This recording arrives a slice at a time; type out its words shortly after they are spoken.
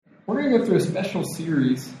We're going to go through a special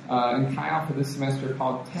series in Chi Alpha this semester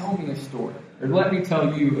called Tell Me a Story, or Let Me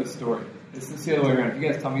Tell You a Story. It's the other way around. If you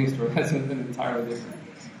guys tell me a story, that's something entirely different.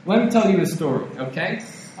 Let me tell you a story, okay?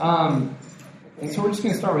 And so we're just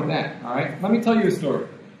going to start with that, all right? Let me tell you a story.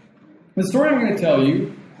 The story I'm going to tell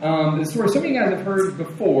you, the story some of you guys have heard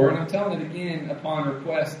before, and I'm telling it again upon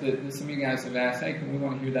request that some of you guys have asked, hey, we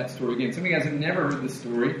want to hear that story again. Some of you guys have never heard this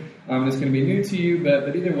story. It's going to be new to you,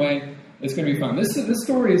 but either way, it's going to be fun. This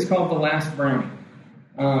story is called The Last Brownie.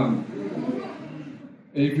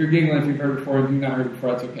 If you're giggling, if you've heard it before, if you've not heard it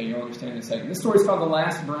before, that's okay. You'll understand in a second. This story is called The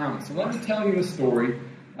Last Brownie. So let me tell you a story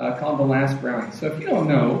called The Last Brownie. So if you don't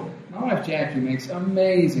know, my wife Jackie makes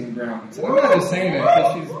amazing brownies. And I'm not just saying that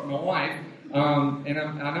because she's my wife. And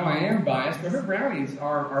I know I am biased, but her brownies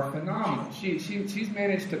are phenomenal. She's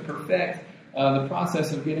managed to perfect the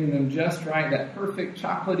process of getting them just right, that perfect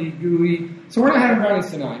chocolatey, gooey. So we're not having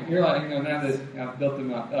brownies tonight. You're like, now that I've built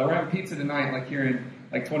them up. We're having pizza tonight, like here in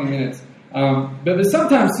like 20 minutes. But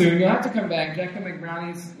sometime soon, you'll have to come back. Jack can make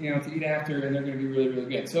brownies, to eat after, and they're going to be really, really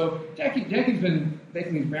good. So Jackie's been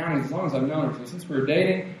baking these brownies as long as I've known her. So since we were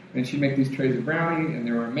dating, and she'd make these trays of brownies, and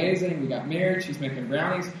they were amazing. We got married. She's making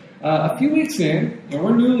brownies. A few weeks in, and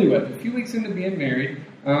we're newlyweds. A few weeks into being married,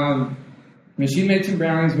 she made some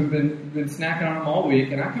brownies. We've been snacking on them all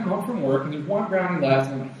week. And I come home from work, and there's one brownie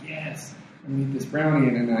left. And I'm like, yes, I'm going to eat this brownie.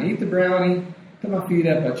 And then I eat the brownie, put my feet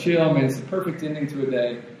up, I chill. Man, it's the perfect ending to a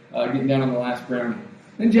day, getting down on the last brownie.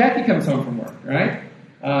 Then Jackie comes home from work, right?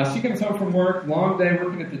 She comes home from work, long day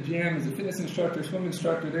working at the gym as a fitness instructor, swim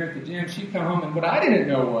instructor there at the gym. She'd come home, and what I didn't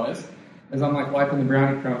know was, as I'm like wiping the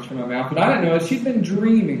brownie crumbs from my mouth, what I didn't know is she'd been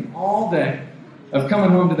dreaming all day of coming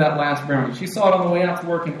home to that last brownie. She saw it on the way out to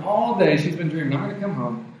work, and all day she's been dreaming, I'm going to come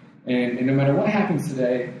home, and no matter what happens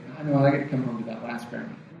today, I know I get to come home to that last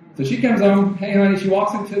brownie. So she comes home, hey honey, she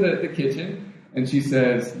walks into the kitchen, and she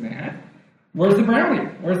says, Matt, where's the brownie?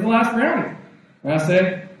 Where's the last brownie? And I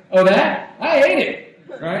say, oh, that? I ate it,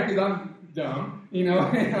 right? Because I'm dumb, yeah,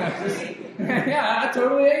 I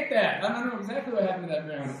totally ate that. I don't know exactly what happened to that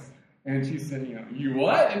brownie. And she said, you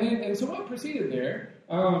what? And so what proceeded there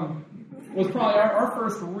was probably our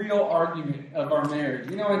first real argument of our marriage.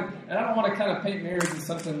 And I don't want to kind of paint marriage as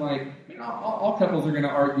something like, all couples are going to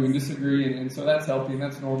argue and disagree, and so that's healthy and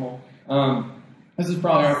that's normal. This is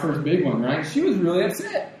probably our first big one, right? She was really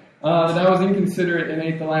upset that I was inconsiderate and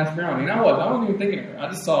ate the last brownie. And I wasn't even thinking of her. I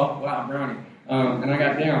just saw, wow, brownie. And I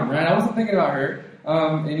got down, right? I wasn't thinking about her.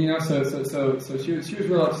 So she was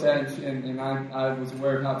real upset, and I was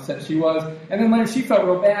aware of how upset she was. And then later she felt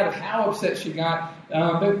real bad of how upset she got.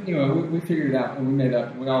 But we figured it out and we made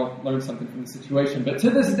up. And we all learned something from the situation. But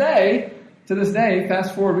to this day,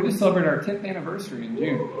 fast forward, we just celebrated our 10th anniversary in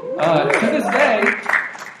June. To this day,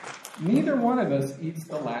 neither one of us eats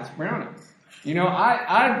the last brownie.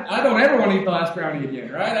 I don't ever want to eat the last brownie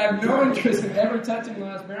again, right? I have no interest in ever touching the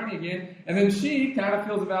last brownie again. And then she kind of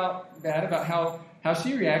feels bad about how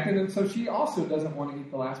she reacted, and so she also doesn't want to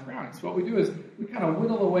eat the last brownie. So what we do is we kind of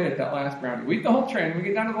whittle away at that last brownie. We eat the whole tray, and we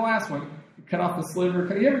get down to the last one, we cut off the sliver.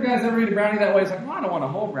 You guys ever eat a brownie that way? It's like, well, I don't want a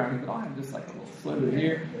whole brownie, but I'll have just like a little sliver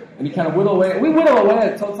here. And you kind of whittle away. We whittle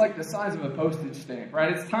away until it's like the size of a postage stamp,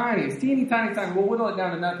 right? It's tiny. It's teeny, tiny, tiny. We'll whittle it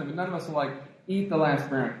down to nothing, but none of us will eat the last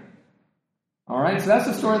brownie. All right, so that's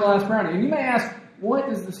the story of the last brownie. And you may ask, what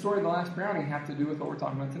does the story of the last brownie have to do with what we're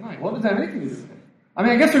talking about tonight? Well, it doesn't have anything to do with it.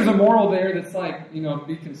 I guess there's a moral there that's like,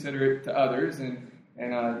 be considerate to others and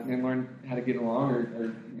learn how to get along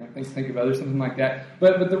or think of others, something like that.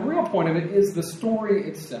 But the real point of it is the story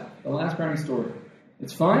itself, the last brownie story.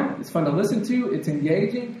 It's fun. It's fun to listen to. It's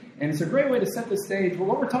engaging, and it's a great way to set the stage. Well,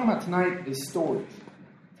 what we're talking about tonight is stories.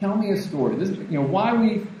 Tell me a story. This is why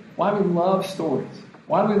we love stories.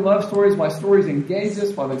 Why do we love stories? Why stories engage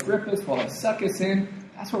us, why they grip us, why they suck us in.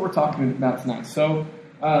 That's what we're talking about tonight. So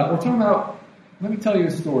we're talking about, let me tell you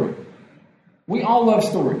a story. We all love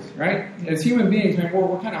stories, right? As human beings, man,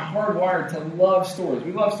 we're kind of hardwired to love stories.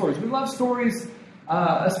 We love stories. We love stories,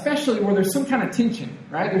 especially where there's some kind of tension,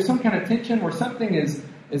 right? There's some kind of tension where something is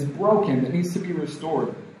broken that needs to be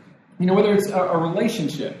restored. Whether it's a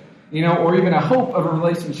relationship, or even a hope of a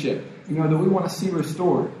relationship, that we want to see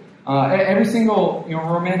restored. Every single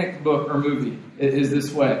romantic book or movie is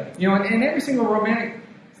this way. And every single romantic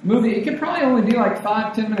movie, it could probably only be like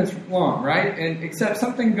 5-10 minutes long, right? And except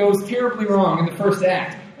something goes terribly wrong in the first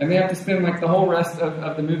act, and they have to spend like the whole rest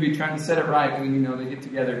of the movie trying to set it right, and then they get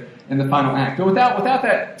together in the final act. But without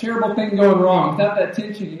that terrible thing going wrong, without that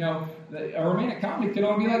tension, a romantic comedy could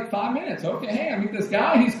only be like 5 minutes. Okay, hey, I meet this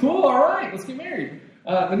guy, he's cool, all right, let's get married.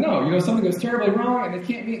 But no, something goes terribly wrong and they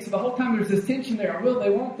can't meet. So the whole time there's this tension there. Will they?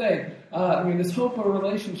 Won't they? This hope of a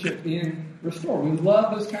relationship being restored. We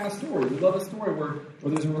love those kind of stories. We love a story where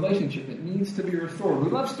there's a relationship that needs to be restored. We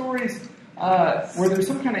love stories where there's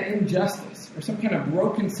some kind of injustice or some kind of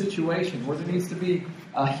broken situation where there needs to be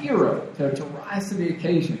a hero to rise to the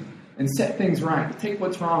occasion and set things right, to take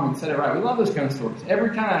what's wrong and set it right. We love those kind of stories.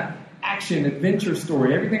 Every kind of action, adventure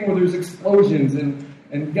story, everything where there's explosions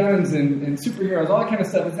and guns and superheroes, all that kind of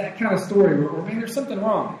stuff is that kind of story where man, there's something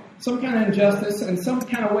wrong. Some kind of injustice and some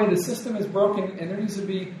kind of way the system is broken and there needs to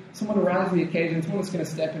be someone to rise to the occasion, someone that's going to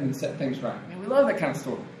step in and set things right. Man, we love that kind of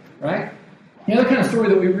story, right? The other kind of story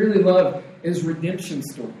that we really love is redemption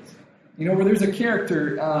stories. You know, where there's a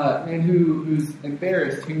character, who's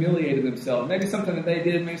embarrassed, humiliated themselves. Maybe something that they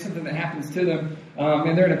did, maybe something that happens to them,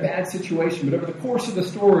 and they're in a bad situation. But over the course of the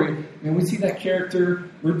story, we see that character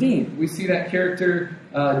redeemed. We see that character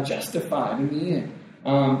justified in the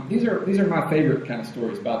end. These are my favorite kind of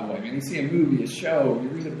stories, by the way. I mean, you see a movie, a show, you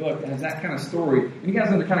read a book that has that kind of story. And you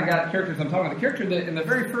guys know the kind of characters I'm talking about. The character that in the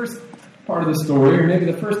very first part of the story, or maybe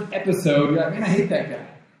the first episode, you're like, man, I hate that guy.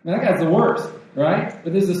 Man, that guy's the worst, right?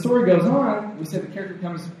 But as the story goes on, we say the character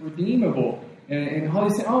becomes redeemable. And all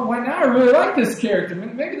these say, oh, well, now I really like this character.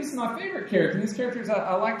 Maybe this is my favorite character. And these characters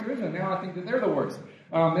I liked originally. Now I think that they're the worst.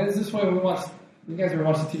 And it's this way when we watched, you guys ever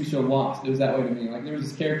watched the TV show Lost? It was that way to me. Like, there was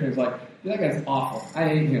this character who's like, that guy's awful. I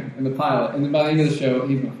hate him in the pilot. And then by the end of the show,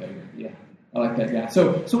 he's my favorite. Yeah, I like that guy.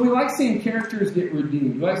 So we like seeing characters get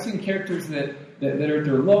redeemed. We like seeing characters that are at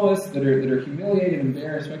their lowest, that are humiliated,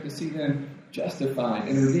 embarrassed. We like to see them justified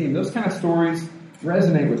and redeemed. Those kind of stories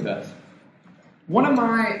resonate with us. One of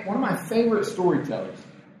my favorite storytellers,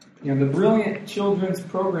 the brilliant children's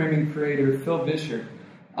programming creator Phil Vischer,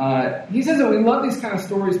 he says that we love these kind of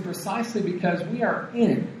stories precisely because we are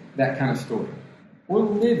in that kind of story. We're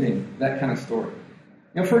living that kind of story.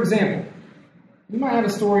 For example, you might have a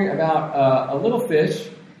story about a little fish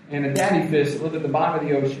and a daddy fish that live at the bottom of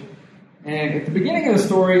the ocean. And at the beginning of the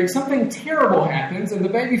story, something terrible happens, and the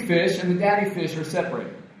baby fish and the daddy fish are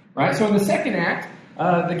separated. Right? So in the second act,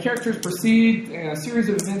 the characters proceed in a series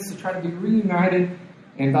of events to try to be reunited.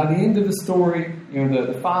 And by the end of the story,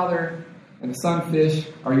 the father and the son fish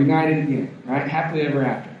are united again. Right? Happily ever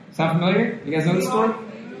after. Sound familiar? You guys know the story?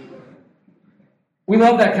 We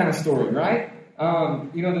love that kind of story, right?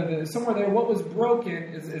 Somewhere there, what was broken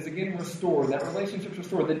is again restored. That relationship's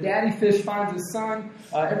restored. The daddy fish finds his son.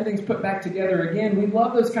 Everything's put back together again. We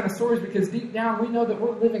love those kind of stories because deep down we know that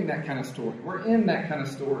we're living that kind of story. We're in that kind of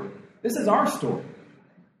story. This is our story.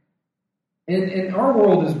 And our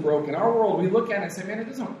world is broken. Our world, we look at it and say, man, it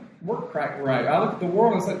doesn't work right. I look at the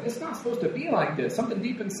world and say, it's not supposed to be like this. Something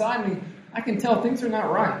deep inside me, I can tell things are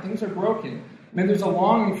not right. Things are broken. There's a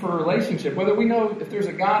longing for a relationship. Whether we know if there's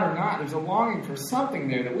a God or not, there's a longing for something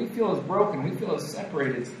there that we feel is broken, we feel is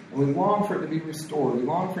separated, and we long for it to be restored. We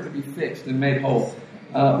long for it to be fixed and made whole.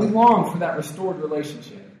 We long for that restored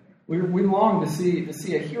relationship. We long to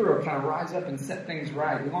see a hero kind of rise up and set things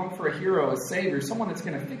right. We long for a hero, a savior, someone that's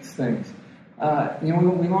going to fix things. We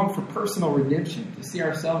long for personal redemption, to see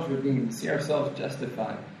ourselves redeemed, to see ourselves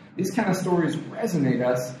justified. These kind of stories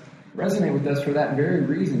resonate with us for that very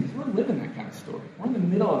reason, because we're living that kind of story. We're in the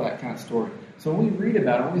middle of that kind of story. So when we read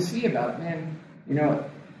about it, when we see about it, man, you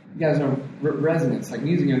guys know resonance, like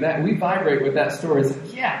music, that we vibrate with that story. It's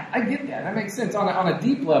like, yeah, I get that. That makes sense on a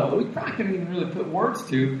deep level that we probably couldn't even really put words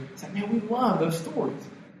to. It's like, man, we love those stories.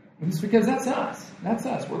 And it's because that's us. That's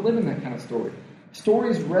us. We're living that kind of story.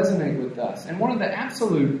 Stories resonate with us. And one of the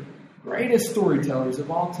absolute greatest storytellers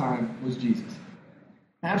of all time was Jesus.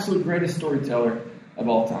 Absolute greatest storyteller of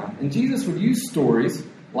all time. And Jesus would use stories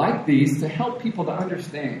like these to help people to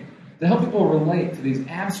understand, to help people relate to these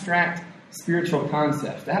abstract spiritual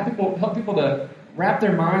concepts, to help people to wrap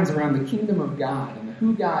their minds around the kingdom of God and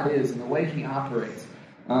who God is and the way He operates.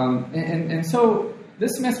 And so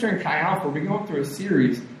this semester in Chi Alpha, we'll be going through a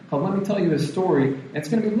series called Let Me Tell You a Story. And it's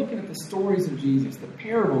going to be looking at the stories of Jesus, the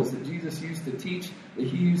parables that Jesus used to teach, that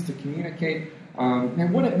He used to communicate,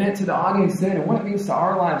 and what it meant to the audience then and what it means to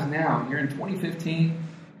our lives now. You're in 2015,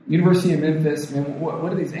 University of Memphis, and what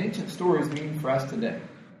do these ancient stories mean for us today?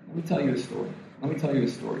 Let me tell you a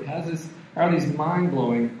story. How are these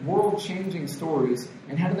mind-blowing, world-changing stories,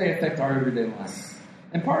 and how do they affect our everyday lives?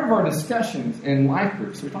 And part of our discussions in life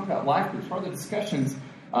groups, we talk about life groups, part of the discussions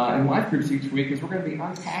in life groups each week is we're going to be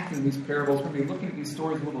unpacking these parables. We're going to be looking at these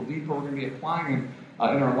stories a little deeper. We're going to be applying them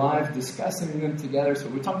in our lives, discussing them together. So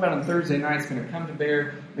what we talk about on Thursday night is going to come to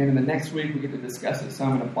bear. Maybe in the next week we get to discuss it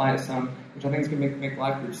some and apply it some, which I think is going to make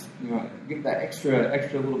life groups, get that extra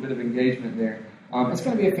little bit of engagement there. It's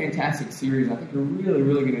going to be a fantastic series. I think you're really,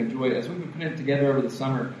 really going to enjoy it. As we've been putting it together over the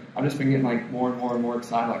summer, I've just been getting more and more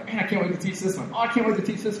excited. Like, man, I can't wait to teach this one. Oh, I can't wait to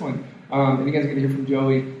teach this one. And you guys are going to hear from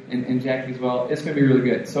Joey and Jackie as well. It's going to be really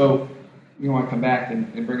good. So you want to come back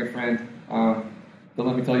and bring a friend to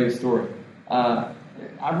let me tell you a story.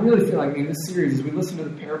 I really feel like in this series, as we listen to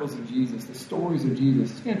the parables of Jesus, the stories of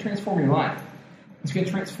Jesus, it's going to transform your life. It's going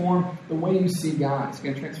to transform the way you see God. It's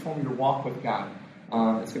going to transform your walk with God.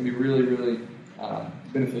 It's going to be really, really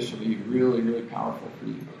beneficial to you, really, really powerful for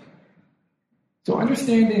you. So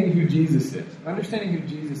understanding who Jesus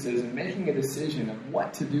is and making a decision of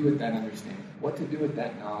what to do with that understanding, what to do with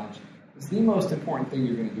that knowledge, is the most important thing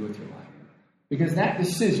you're going to do with your life. Because that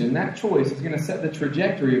decision, that choice, is going to set the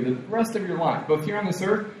trajectory of the rest of your life, both here on this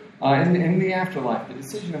earth and in the afterlife. The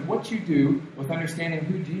decision of what you do with understanding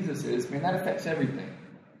who Jesus is, man, that affects everything.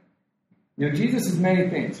 You know, Jesus is many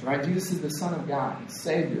things, right? Jesus is the Son of God. He's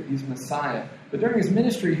Savior. He's Messiah. But during his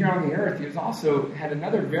ministry here on the earth, he was also had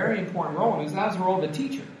another very important role, and that was the role of a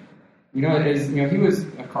teacher. He was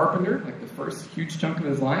a carpenter, like the first huge chunk of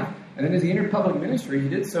his life. And then as he entered public ministry, he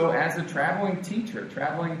did so as a traveling teacher, a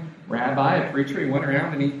traveling rabbi, a preacher. He went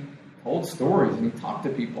around and he told stories, and he talked to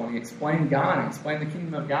people, and he explained God, and explained the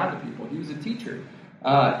kingdom of God to people. He was a teacher.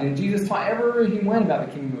 And Jesus taught everywhere he went about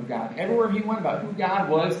the kingdom of God, everywhere he went about who God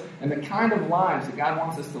was and the kind of lives that God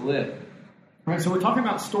wants us to live. Right? So we're talking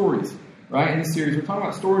about stories, right, in this series. We're talking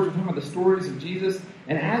about stories. We're talking about the stories of Jesus.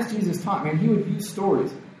 And as Jesus taught, man, he would use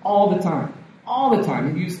stories all the time. All the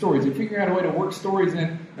time, he'd use stories. He'd figure out a way to work stories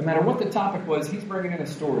in. No matter what the topic was, he's bringing in a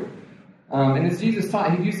story. And as Jesus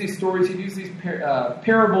taught, he'd use these stories, he'd use these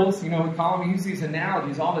parables, we call them, he'd use these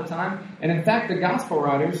analogies all the time. And in fact, the gospel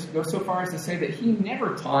writers go so far as to say that he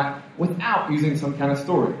never taught without using some kind of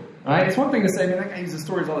story. Right? It's one thing to say, man, that guy uses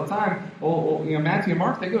stories all the time. Well, Matthew and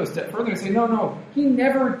Mark, they go a step further and say, no, he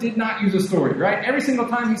never did not use a story, right? Every single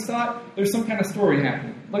time he taught, there's some kind of story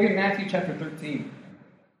happening. Look at Matthew chapter 13.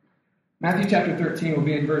 Matthew chapter 13 will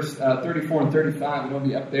be in verse 34 and 35, and it'll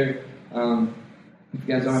be up there. If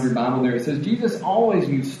you guys don't have your Bible there, it says, Jesus always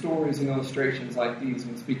used stories and illustrations like these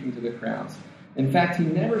when speaking to the crowds. In fact, he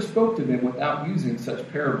never spoke to them without using such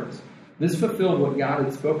parables. This fulfilled what God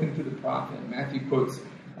had spoken to the prophet. Matthew quotes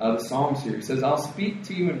the Psalms here. He says, I'll speak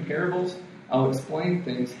to you in parables. I'll explain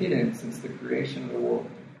things hidden since the creation of the world.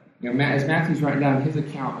 As Matthew's writing down his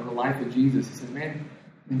account of the life of Jesus, he says, man,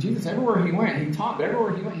 and Jesus, everywhere he went, he taught. But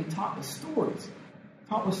everywhere he went, he taught with stories.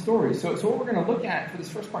 Taught with stories. So what we're going to look at for this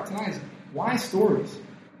first part tonight is, why stories?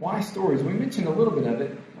 Why stories? We mentioned a little bit of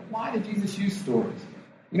it, but why did Jesus use stories?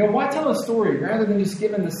 Why tell a story rather than just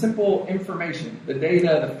giving the simple information, the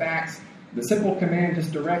data, the facts, the simple command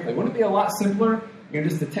just directly? Wouldn't it be a lot simpler,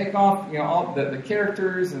 just to take off, all the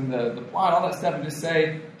characters and the plot, all that stuff, and just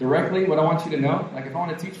say directly what I want you to know? Like if I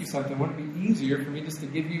want to teach you something, wouldn't it be easier for me just to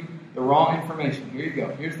give you the raw information? Here you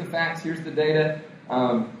go. Here's the facts. Here's the data.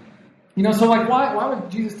 So like why would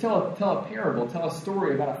Jesus tell a parable, tell a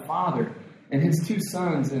story about a father and his two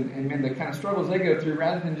sons and the kind of struggles they go through,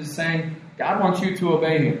 rather than just saying, God wants you to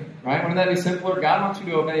obey him, right? Wouldn't that be simpler? God wants you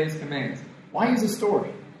to obey his commands. Why use a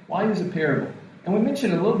story? Why use a parable? And we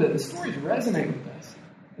mentioned a little bit, the stories resonate with us.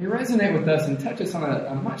 They resonate with us and touch us on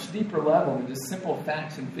a much deeper level than just simple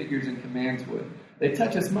facts and figures and commands would. They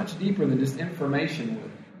touch us much deeper than just information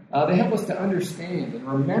would. They help us to understand and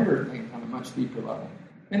remember things on a much deeper level.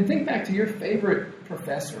 And think back to your favorite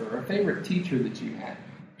professor or a favorite teacher that you had,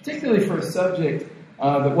 particularly for a subject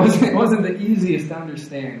that wasn't the easiest to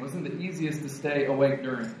understand, wasn't the easiest to stay awake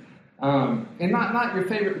during. And not your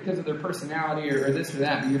favorite because of their personality or this or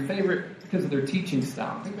that, but your favorite because of their teaching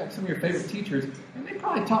style. Think back to some of your favorite teachers, and they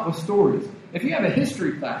probably taught with stories. If you have a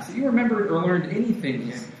history class that you remembered or learned anything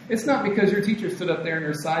in, it's not because your teacher stood up there and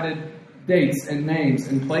recited dates and names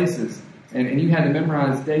and places, and you had to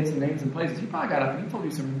memorize dates and names and places. He probably got up and he told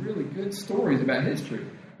you some really good stories about history.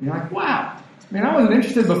 And you're like, wow, man, I wasn't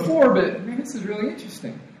interested before, but man, this is really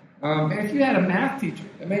interesting. And if you had a math teacher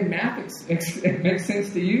that made math make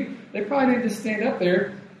sense to you, they probably didn't just stand up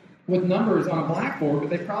there with numbers on a blackboard, but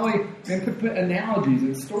they probably could put analogies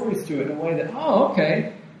and stories to it in a way that,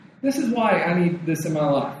 okay, this is why I need this in my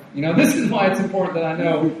life. This is why it's important that I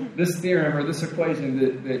know this theorem or this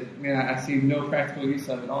equation that I see no practical use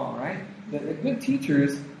of at all, right? That good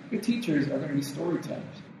teachers are going to be storytellers.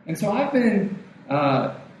 And so I've been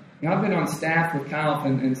on staff with Kyle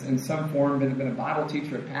in some form, been a Bible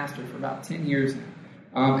teacher, a pastor for about 10 years now.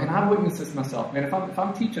 And I've witnessed this myself. Man, if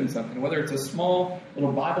I'm teaching something, whether it's a small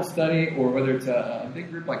little Bible study or whether it's a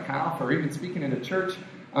big group like Kyle or even speaking in a church,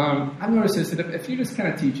 I've noticed this, that if you're just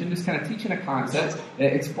kind of teaching a concept,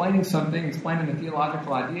 explaining something, explaining a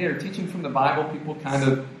theological idea, or teaching from the Bible, people kind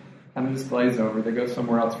of just glaze over. They go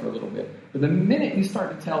somewhere else for a little bit. But the minute you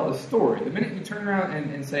start to tell a story, the minute you turn around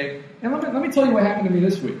and say, hey, let me tell you what happened to me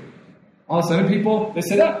this week, All of a sudden, people, they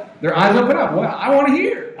sit up. Their eyes open up. Well, I want to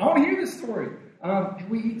hear. I want to hear this story. And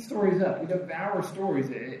we eat stories up. We devour stories.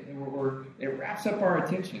 It wraps up our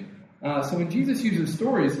attention. So when Jesus uses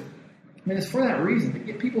stories, it's for that reason, to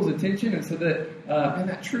get people's attention and so that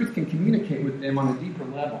that truth can communicate with them on a deeper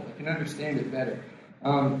level. They can understand it better.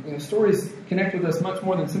 Stories connect with us much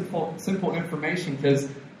more than simple information because,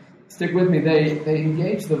 stick with me, they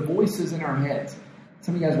engage the voices in our heads.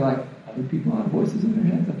 Some of you guys are like, other people have voices in their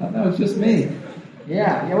heads? I thought that was just me.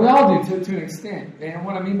 Yeah, we all do to an extent. And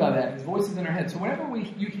what I mean by that is voices in our head. So whenever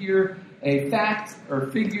you hear a fact or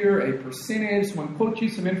figure, a percentage, someone quotes you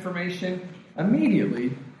some information,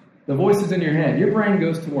 immediately the voices in your head, your brain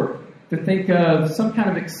goes to work to think of some kind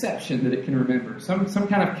of exception that it can remember, some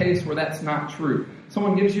kind of case where that's not true.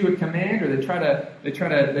 Someone gives you a command, or they try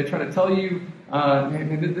to tell you,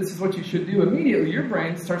 this is what you should do. Immediately, your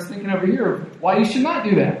brain starts thinking over here of why you should not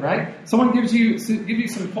do that. Right? Someone gives you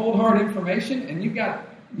some cold hard information, and you've got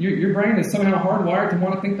your brain is somehow hardwired to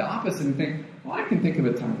want to think the opposite and think, well, I can think of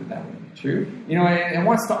a time that wouldn't be true. And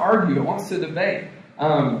wants to argue, it wants to debate.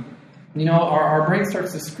 Our brain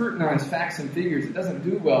starts to scrutinize facts and figures. It doesn't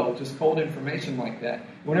do well with just cold information like that.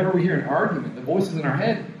 Whenever we hear an argument, the voices in our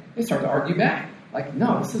head, they start to argue back. Like,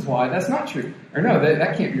 no, this is why that's not true. Or no,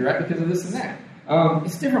 that can't be right because of this and that.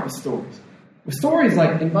 It's different with stories. With stories,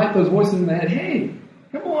 like, invite those voices in the head, hey,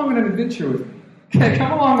 come along on an adventure with me.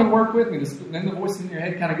 Come along and work with me. Then the voices in your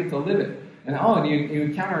head kind of get to live it. And you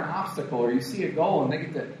encounter an obstacle or you see a goal and they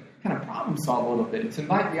get to kind of problem solve a little bit. It's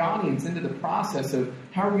invite the audience into the process of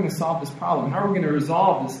how are we going to solve this problem? How are we going to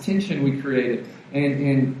resolve this tension we created?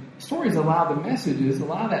 And stories allow the messages,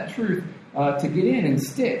 allow that truth to get in and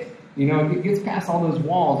stick. It gets past all those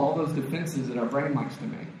walls, all those defenses that our brain likes to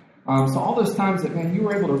make. So all those times that, man, you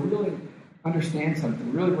were able to really understand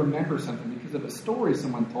something, really remember something because of a story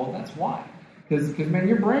someone told, that's why. Because, man,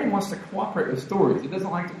 your brain wants to cooperate with stories. It doesn't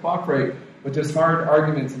like to cooperate with just hard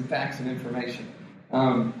arguments and facts and information.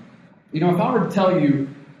 If I were to tell you,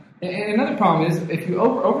 and another problem is if you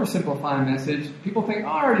oversimplify a message, people think,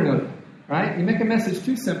 I already know that, right? You make a message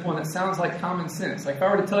too simple and it sounds like common sense. Like if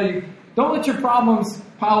I were to tell you, don't let your problems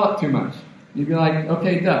pile up too much. You'd be like,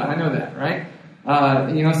 okay, duh, I know that, right?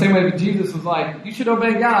 Same way that Jesus was like, you should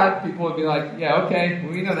obey God. People would be like, yeah, okay,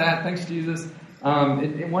 we know that. Thanks, Jesus.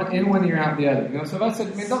 It went in one ear, out the other. So if I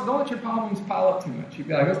said, man, don't let your problems pile up too much. You'd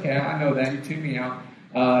be like, okay, I know that. You tune me out.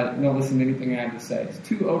 Don't listen to anything I have to say. It's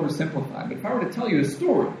too oversimplified. But if I were to tell you a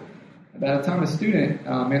story about a time a student,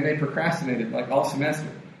 they procrastinated like all semester.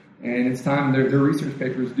 And it's time their research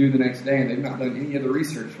paper is due the next day and they've not done any of the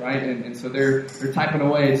research, right? And so they're typing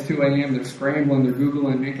away. It's 2 a.m. They're scrambling. They're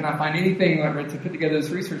Googling. Man, can I find anything to put together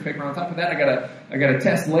this research paper? On top of that, I got a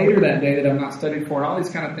test later that day that I'm not studied for and all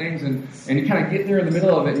these kind of things. And you kind of get there in the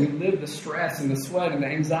middle of it and you live the stress and the sweat and the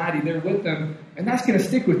anxiety there with them. And that's going to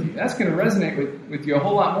stick with you. That's going to resonate with you a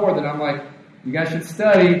whole lot more than I'm like, you guys should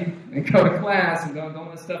study and go to class and don't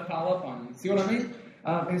let stuff pile up on you. See what I mean?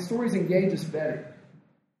 And stories engage us better.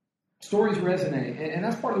 Stories resonate, and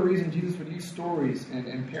that's part of the reason Jesus would use stories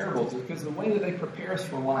and parables is because of the way that they prepare us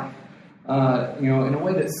for life, in a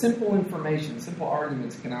way that simple information, simple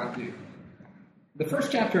arguments cannot do. The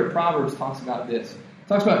first chapter of Proverbs talks about this. It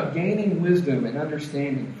talks about gaining wisdom and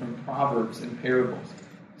understanding from Proverbs and parables.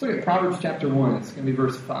 Let's look at Proverbs chapter 1. It's going to be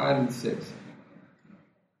verse 5 and 6. It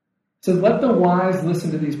says, let the wise listen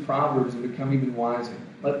to these proverbs and become even wiser.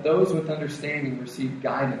 Let those with understanding receive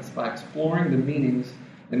guidance by exploring the meanings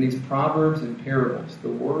in these proverbs and parables, the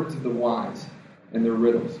words of the wise and their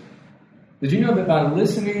riddles. Did you know that by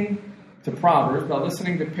listening to proverbs, by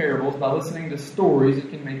listening to parables, by listening to stories, it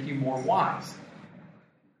can make you more wise?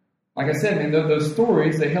 Like I said, man, those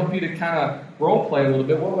stories, they help you to kind of role play a little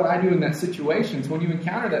bit. What would I do in that situation? So when you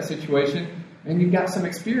encounter that situation, and you've got some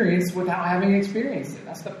experience without having experienced it.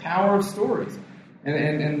 That's the power of stories.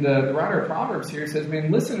 And the writer of Proverbs here says,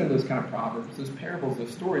 man, listen to those kind of proverbs, those parables,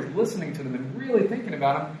 those stories. Listening to them and really thinking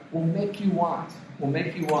about them will make you wise. Will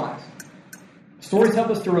make you wise. Stories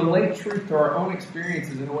help us to relate truth to our own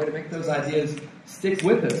experiences in a way to make those ideas stick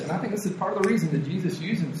with us. And I think this is part of the reason that Jesus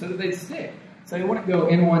used them, so that they stick. So they wouldn't go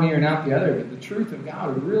in one ear and out the other, but the truth of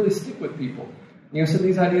God would really stick with people. So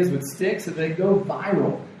these ideas would stick, so they go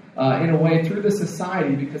viral. In a way through the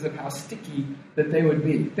society because of how sticky that they would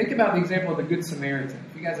be. Think about the example of the Good Samaritan.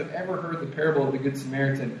 If you guys have ever heard the parable of the Good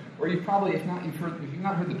Samaritan, or you probably, if you've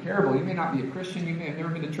not heard the parable, you may not be a Christian, you may have never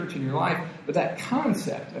been to church in your life, but that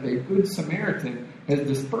concept of a Good Samaritan has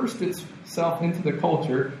dispersed itself into the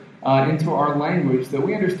culture, into our language, that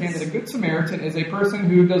we understand that a Good Samaritan is a person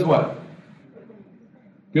who does what?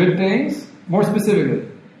 Good things? More specifically.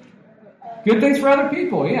 Good things for other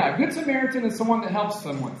people, yeah. A Good Samaritan is someone that helps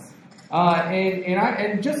someone.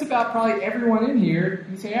 And just about probably everyone in here,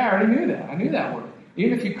 you say, yeah, I already knew that. I knew that word.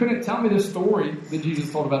 Even if you couldn't tell me the story that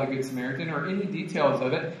Jesus told about the Good Samaritan or any details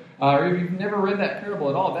of it, or if you've never read that parable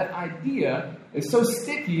at all, that idea is so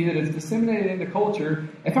sticky that it's disseminated into culture.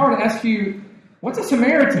 If I were to ask you, what's a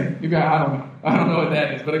Samaritan? You'd be like, I don't know. I don't know what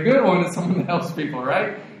that is. But a good one is someone that helps people,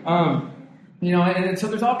 right? And so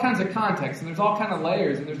there's all kinds of context, and there's all kinds of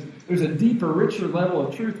layers, and there's a deeper, richer level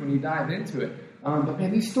of truth when you dive into it. But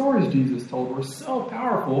man, these stories Jesus told were so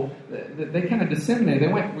powerful that they kind of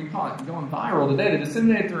disseminated. We call it going viral today. They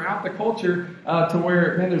disseminated throughout the culture to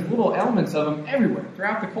where, man, there's little elements of them everywhere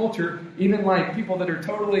throughout the culture. Even like people that are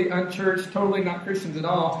totally unchurched, totally not Christians at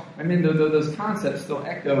all. I mean, those concepts still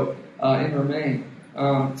echo and remain.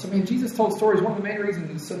 So, man, Jesus told stories. One of the main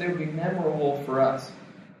reasons is so they would be memorable for us.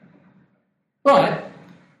 But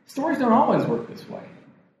stories don't always work this way.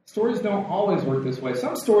 Stories don't always work this way.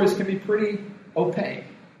 Some stories can be pretty opaque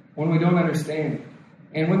when we don't understand it.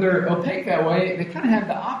 And when they're opaque that way, they kind of have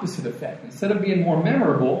the opposite effect. Instead of being more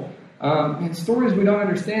memorable, in stories we don't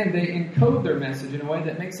understand, they encode their message in a way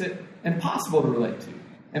that makes it impossible to relate to,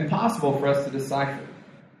 impossible for us to decipher.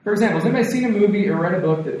 For example, has anybody seen a movie or read a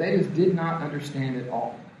book that they just did not understand at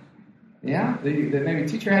all? Yeah? That maybe a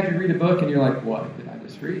teacher had you read a book and you're like, what did I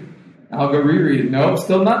just read? I'll go reread it. Nope,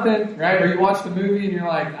 still nothing, right? Or you watch the movie and you're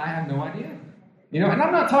like, I have no idea. And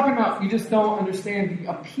I'm not talking about you just don't understand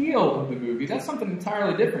the appeal of the movie. That's something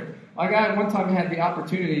entirely different. Like I one time had the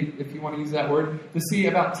opportunity, if you want to use that word, to see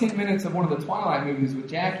about 10 minutes of one of the Twilight movies with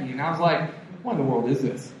Jackie, and I was like, what in the world is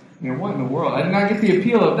this? What in the world? I did not get the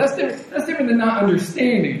appeal of it. That's different than not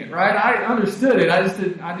understanding it, right? I understood it. I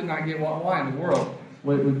did not get why in the world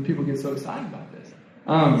would people get so excited about this.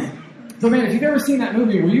 So man, if you've ever seen that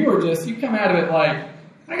movie where you come out of it like,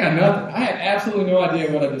 I got nothing. I had absolutely no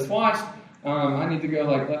idea what I just watched. I need to go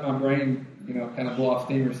let my brain, kind of blow off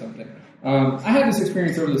steam or something. I had this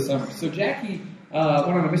experience over the summer. So Jackie went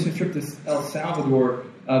on a mission trip to El Salvador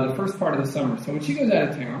the first part of the summer. So when she goes out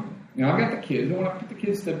of town, I've got the kids. I want to put the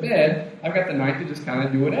kids to bed. I've got the night to just kind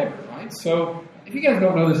of do whatever, right? So if you guys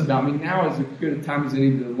don't know this about me, now is as good a time as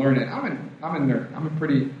any to learn it. I'm a nerd. I'm a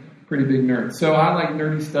pretty big nerd. So I like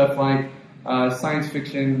nerdy stuff like science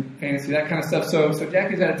fiction, fantasy, that kind of stuff. So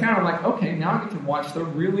Jackie's out of town. I'm like, okay, now I get to watch the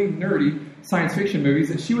really nerdy science fiction movies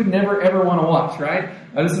that she would never ever want to watch, right?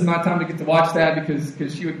 This is my time to get to watch that because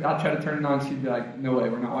I'll try to turn it on. She'd be like, no way,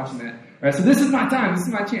 we're not watching that. Right? So this is my time. This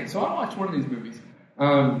is my chance. So I'll watch one of these movies.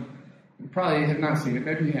 You probably have not seen it.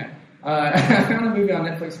 Maybe you have. I found a movie on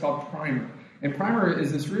Netflix called Primer. And Primer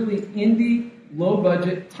is this really indie,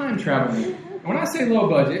 low-budget time travel movie. And when I say low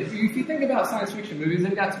budget, if you think about science fiction movies,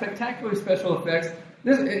 they've got spectacular special effects.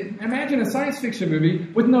 Imagine a science fiction movie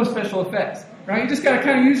with no special effects, right? You just got to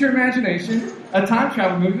kind of use your imagination. A time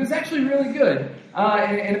travel movie was actually really good.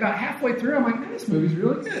 And about halfway through, I'm like, man, this movie's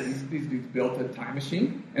really good. These dudes built a time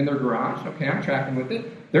machine in their garage. Okay, I'm tracking with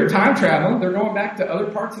it. They're time traveling. They're going back to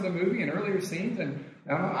other parts of the movie and earlier scenes. And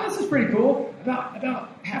this is pretty cool. About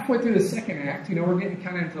halfway through the second act, we're getting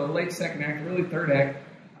kind of into the late second act, early third act.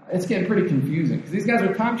 It's getting pretty confusing because these guys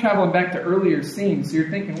are time traveling back to earlier scenes. So you're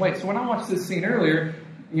thinking, wait, so when I watched this scene earlier,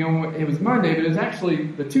 it was Monday, but it was actually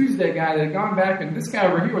the Tuesday guy that had gone back, and this guy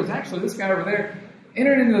over here was actually this guy over there.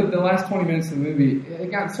 Entering into the last 20 minutes of the movie,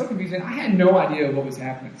 it got so confusing. I had no idea what was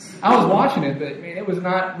happening. I was watching it, but man, it was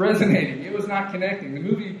not resonating. It was not connecting.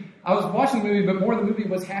 I was watching the movie, but more of the movie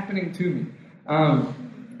was happening to me.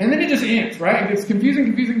 And then it just ends, right? It gets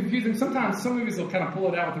confusing. Sometimes some movies will kind of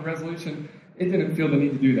pull it out with a resolution. It didn't feel the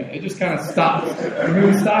need to do that. It just kind of stopped. The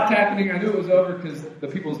movie stopped happening. I knew it was over because the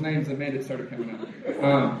people's names that made it started coming up.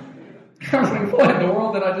 I was like, what in the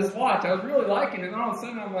world did I just watch? I was really liking it, and all of a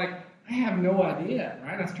sudden I'm like, I have no idea,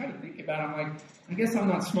 right? I was trying to think about it. I'm like, I guess I'm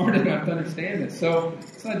not smart enough to understand this. So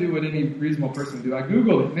I do what any reasonable person would do. I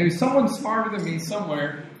Googled it. Maybe someone smarter than me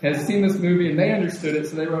somewhere has seen this movie and they understood it,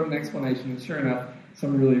 so they wrote an explanation. And sure enough,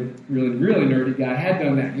 some really, really, really nerdy guy had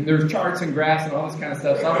done that. And there's charts and graphs and all this kind of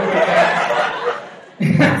stuff. So I looked at that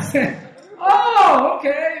and I said, oh,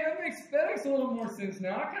 okay, that makes a little more sense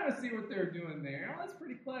now. I kind of see what they're doing there. Oh, that's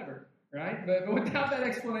pretty clever, right? But without that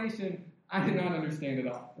explanation, I did not understand it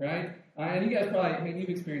all, right? And you guys probably, you've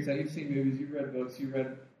experienced that. You've seen movies, you've read books, you've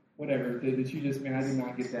read whatever, that you just, I did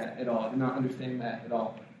not get that at all. I did not understand that at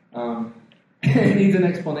all. It needs an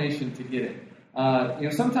explanation to get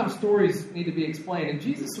it. Sometimes stories need to be explained, and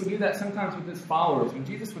Jesus would do that sometimes with his followers. When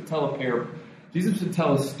Jesus would tell a parable, Jesus would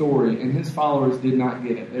tell a story, and his followers did not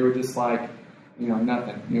get it. They were just like,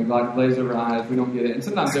 nothing. God glazed over eyes, we don't get it. And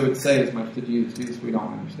sometimes they would say as much to Jesus, we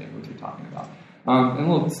don't understand what you're talking about. And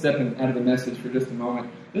we'll step out of the message for just a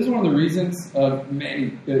moment. This is one of the reasons of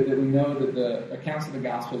many that we know that the accounts of the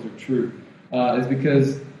Gospels are true, is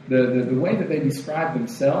because the way that they describe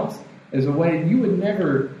themselves is a way you would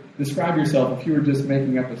never describe yourself if you were just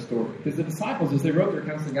making up a story. Because the disciples, as they wrote their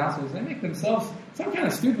accounts of the Gospels, they make themselves some kind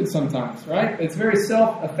of stupid sometimes, right? It's very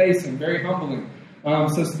self-effacing, very humbling.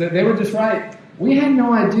 So they would just write, we had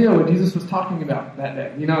no idea what Jesus was talking about that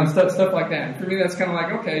day, and stuff like that. And for me, that's kind of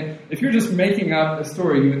like, okay, if you're just making up a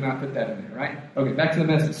story, you would not put that in there, right? Okay, back to the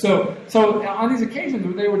message. So on these occasions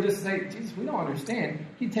where they would just say, Jesus, we don't understand,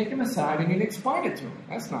 he'd take them aside and he'd explain it to them.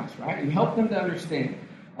 That's nice, right? He'd help them to understand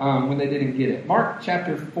when they didn't get it. Mark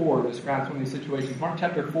chapter 4 describes one of these situations. Mark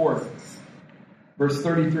chapter 4, verse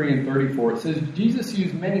 33 and 34. It says, Jesus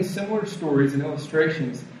used many similar stories and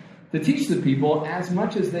illustrations to teach the people as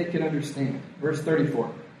much as they could understand. Verse 34.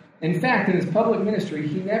 In fact, in his public ministry,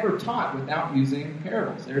 he never taught without using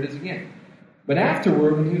parables. There it is again. But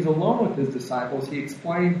afterward, when he was alone with his disciples, he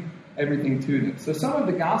explained everything to them. So some of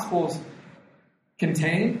the Gospels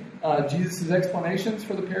contain Jesus' explanations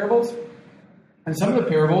for the parables. And some of the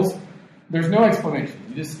parables, there's no explanation.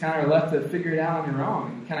 You just kind of are left to figure it out on your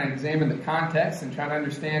own. You kind of examine the context and try to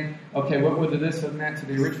understand, okay, what would this have meant to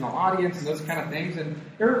the original audience and those kind of things. And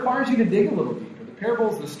it requires you to dig a little deeper. The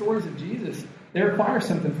parables, the stories of Jesus, they require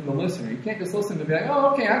something from the listener. You can't just listen to be like,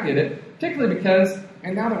 oh, okay, I get it. Particularly because,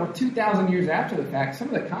 and now that we're 2,000 years after the fact,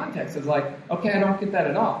 some of the context is like, okay, I don't get that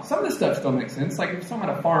at all. Some of the stuff still makes sense. Like if someone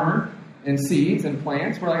a farmer and seeds and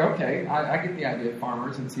plants, we're like, okay, I get the idea of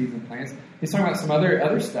farmers and seeds and plants. He's talking about some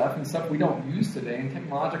other stuff and stuff we don't use today and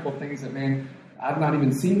technological things that, man, I've not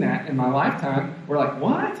even seen that in my lifetime. We're like,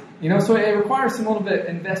 what? So it requires some little bit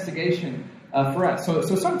of investigation for us. So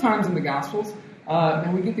sometimes in the Gospels,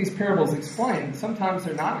 and we get these parables explained. Sometimes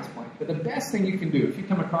they're not explained. But the best thing you can do if you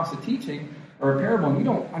come across a teaching or a parable and you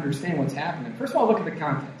don't understand what's happening, first of all, look at the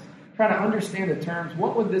context. Try to understand the terms.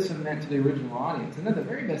 What would this have meant to the original audience? And then the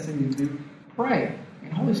very best thing you can do, pray.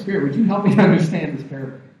 And Holy Spirit, would you help me to understand this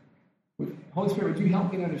parable? Holy Spirit, would you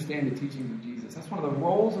help me to understand the teachings of Jesus? That's one of the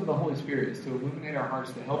roles of the Holy Spirit, is to illuminate our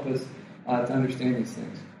hearts, to help us to understand these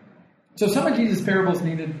things. So some of Jesus' parables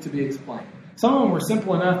needed to be explained. Some of them were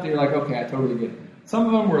simple enough that you're like, okay, I totally get it. Some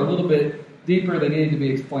of them were a little bit deeper, they needed to be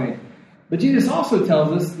explained. But Jesus also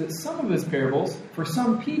tells us that some of his parables, for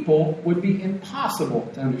some people, would be impossible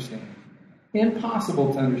to understand.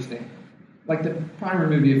 Impossible to understand. Like the Primer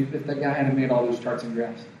movie, if that guy hadn't made all those charts and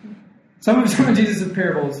graphs. Some of Jesus'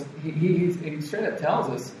 parables, he straight up tells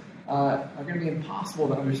us, are going to be impossible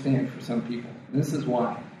to understand for some people. And this is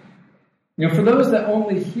why. For those that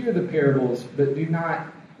only hear the parables, but do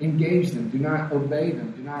not engage them, do not obey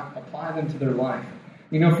them, do not apply them to their life.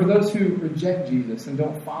 For those who reject Jesus and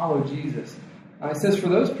don't follow Jesus, it says for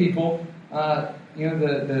those people,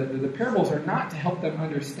 the parables are not to help them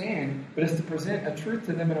understand, but it's to present a truth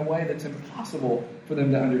to them in a way that's impossible for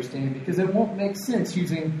them to understand, because it won't make sense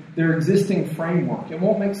using their existing framework. It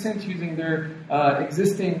won't make sense using their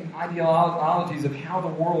existing ideologies of how the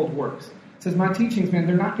world works. It says, my teachings, man,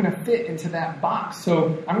 they're not going to fit into that box.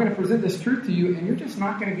 So I'm going to present this truth to you, and you're just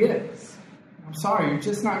not going to get it. I'm sorry, you're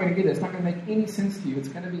just not going to get it. It's not going to make any sense to you. It's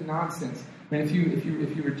going to be nonsense. And if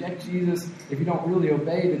you reject Jesus, if you don't really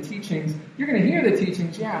obey the teachings, you're going to hear the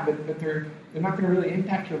teachings, yeah, but they're not going to really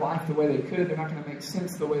impact your life the way they could. They're not going to make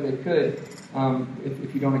sense the way they could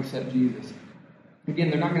if you don't accept Jesus. Again,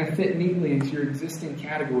 they're not going to fit neatly into your existing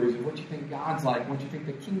categories of what you think God's like, what you think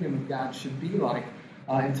the kingdom of God should be like,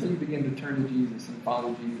 until you begin to turn to Jesus and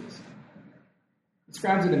follow Jesus. It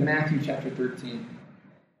describes it in Matthew chapter 13.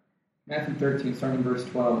 Matthew 13, starting in verse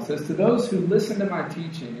 12. It says, to those who listen to my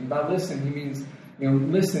teaching, and by listen, he means,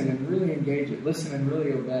 listen and really engage it, listen and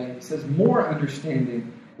really obey. He says, more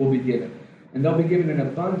understanding will be given, and they'll be given an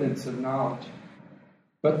abundance of knowledge.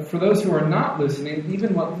 But for those who are not listening,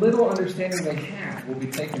 even what little understanding they have will be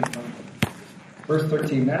taken from them. Verse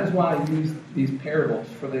 13, that is why I use these parables,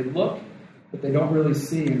 for they look, but they don't really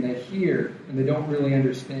see, and they hear, and they don't really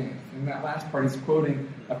understand. In that last part, he's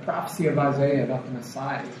quoting a prophecy of Isaiah about the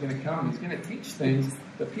Messiah. He's going to come. He's going to teach things,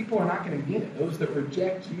 but people are not going to get it. Those that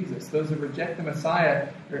reject Jesus, those that reject the Messiah,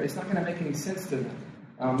 it's not going to make any sense to them.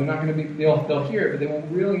 They're not going to be. They'll hear it, but they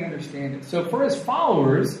won't really understand it. So for his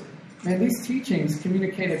followers, man, these teachings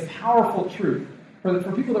communicate a powerful truth.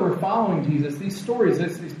 For people that were following Jesus, these stories,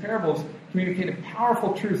 these parables, communicated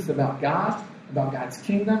powerful truths about God, about God's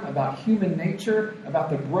kingdom, about human nature, about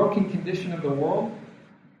the broken condition of the world.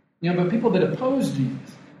 But people that opposed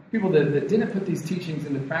Jesus, people that didn't put these teachings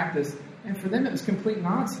into practice, and for them it was complete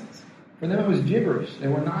nonsense. For them it was gibberish. They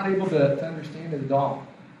were not able to understand it at all.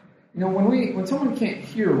 When someone can't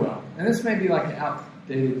hear well, and this may be like an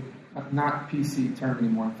outdated not PC term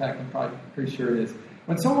anymore. In fact, I'm probably pretty sure it is.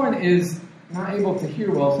 When someone is not able to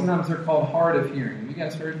hear well, sometimes they're called hard of hearing. Have you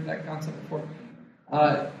guys heard that concept before?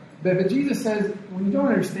 But Jesus says, when you don't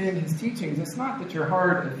understand his teachings, it's not that you're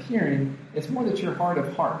hard of hearing, it's more that you're hard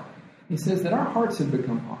of heart. He says that our hearts have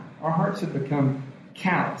become hard. Our hearts have become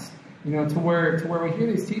callous, to where we hear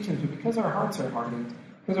these teachings, but because our hearts are hardened,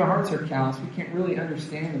 because our hearts are callous, we can't really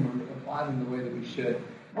understand them or apply them the way that we should.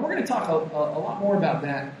 And we're going to talk a lot more about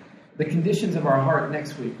that, the conditions of our heart,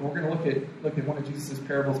 next week. We're going to look at one of Jesus'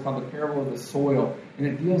 parables called the parable of the soil, and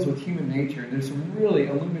it deals with human nature. And there's some really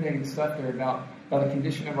illuminating stuff there about the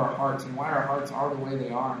condition of our hearts and why our hearts are the way they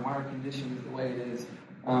are and why our condition is the way it is.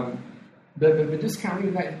 But just kind of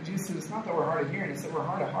leaving that, Jesus says it's not that we're hard of hearing, it's that we're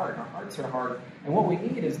hard of heart. Our hearts are hard. And what we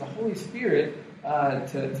need is the Holy Spirit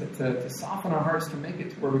to soften our hearts to make it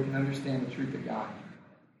to where we can understand the truth of God.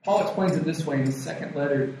 Paul explains it this way in his second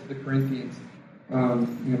letter to the Corinthians.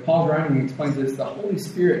 Paul's writing, he explains that it's the Holy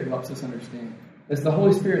Spirit who helps us understand. It's the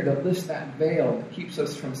Holy Spirit that lifts that veil, that keeps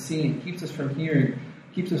us from seeing, keeps us from hearing,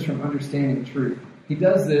 keeps us from understanding truth. He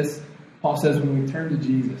does this, Paul says, when we turn to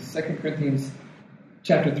Jesus. 2 Corinthians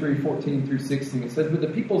chapter 3, 14 through 16. It says, "But the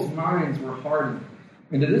people's minds were hardened.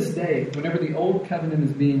 And to this day, whenever the old covenant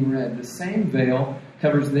is being read, the same veil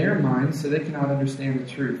covers their minds so they cannot understand the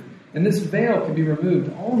truth. And this veil can be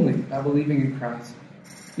removed only by believing in Christ.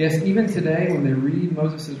 Yes, even today, when they read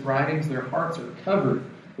Moses' writings, their hearts are covered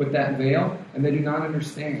with that veil, and they do not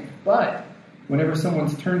understand. But whenever someone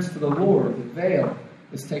turns to the Lord, the veil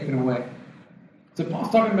is taken away." So Paul's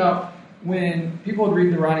talking about when people would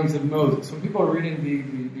read the writings of Moses, when people are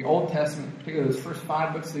reading the Old Testament, particularly those first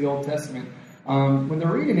 5 books of the Old Testament, when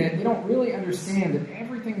they're reading it, they don't really understand that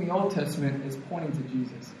everything in the Old Testament is pointing to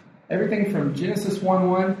Jesus. Everything from Genesis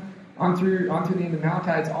 1:1 on through the end of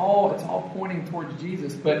Malachi, it's all pointing towards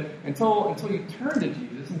Jesus. But until you turn to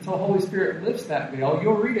Jesus, until the Holy Spirit lifts that veil,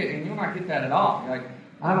 you'll read it and you'll not get that at all. You're like,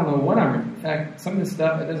 I don't know what I'm reading. In fact, some of this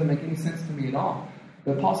stuff, it doesn't make any sense to me at all.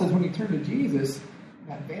 But Paul says when you turn to Jesus,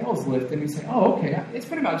 that veil is lifted, and you say, oh, okay, it's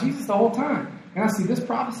been about Jesus the whole time. And I see this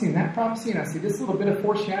prophecy and that prophecy, and I see this little bit of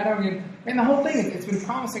foreshadowing, and the whole thing, it's been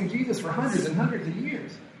promising Jesus for hundreds and hundreds of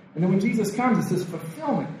years. And then when Jesus comes, it's this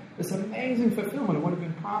fulfillment, this amazing fulfillment of what had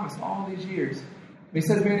been promised all these years. And he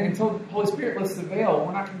says, man, until the Holy Spirit lifts the veil,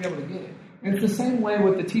 we're not going to be able to get it. And it's the same way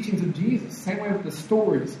with the teachings of Jesus, same way with the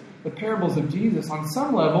stories, the parables of Jesus. On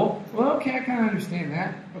some level, well, okay, I kind of understand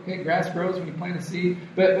that. Okay, grass grows when you plant a seed.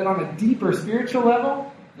 But on a deeper spiritual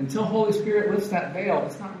level, until Holy Spirit lifts that veil,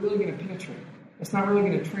 it's not really going to penetrate. It's not really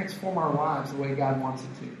going to transform our lives the way God wants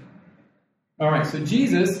it to. All right, so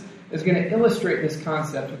Jesus is going to illustrate this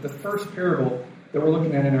concept with the first parable that we're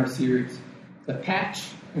looking at in our series, the patch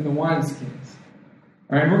and the wineskins.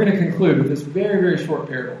 All right, we're going to conclude with this very, very short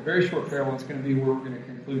parable. Very short parable. It's going to be where we're going to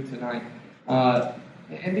conclude tonight.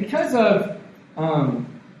 And because of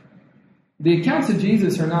the accounts of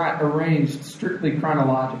Jesus are not arranged strictly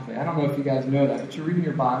chronologically. I don't know if you guys know that, but you're reading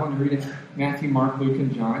your Bible and you're reading Matthew, Mark, Luke,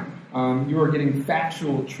 and John. You are getting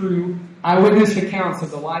factual, true, eyewitness accounts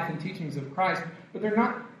of the life and teachings of Christ, but they're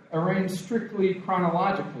not arranged strictly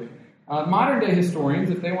chronologically. Modern-day historians,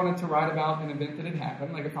 if they wanted to write about an event that had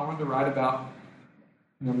happened, like if I wanted to write about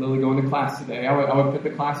Lily going to class today, I would put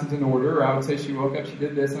the classes in order, or I would say she woke up, she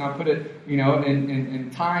did this, and I'll put it, in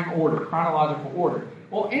time order, chronological order.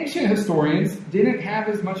 Well, ancient historians didn't have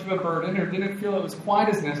as much of a burden or didn't feel it was quite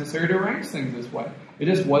as necessary to arrange things this way. It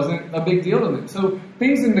just wasn't a big deal to them. So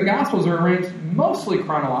things in the Gospels are arranged mostly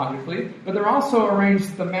chronologically, but they're also arranged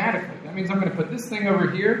thematically. That means I'm going to put this thing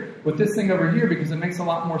over here with this thing over here because it makes a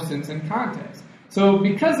lot more sense in context. So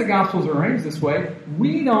because the Gospels are arranged this way,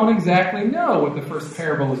 we don't exactly know what the first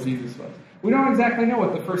parable of Jesus was. We don't exactly know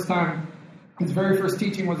what the first time, his very first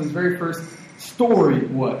teaching was, his very first story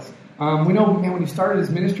was. We know, man, when he started his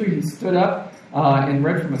ministry, he stood up and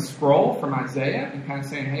read from a scroll from Isaiah and kind of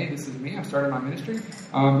saying, hey, this is me, I'm starting my ministry.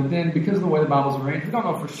 But then because of the way the Bible's arranged, we don't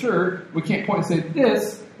know for sure. We can't point and say,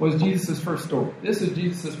 this was Jesus' first story. This is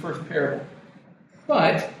Jesus' first parable.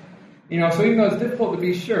 But, so even though it's difficult to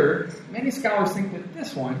be sure, many scholars think that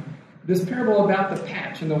this parable about the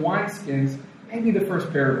patch and the wineskins, may be the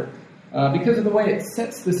first parable. Because of the way it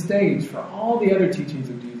sets the stage for all the other teachings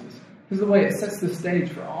of Jesus. Because of the way it sets the stage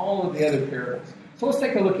for all of the other parables. So let's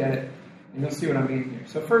take a look at it, and you'll see what I mean here.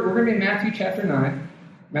 So first, we're going to be in Matthew chapter 9.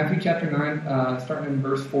 Matthew chapter 9, starting in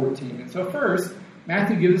verse 14. And so first,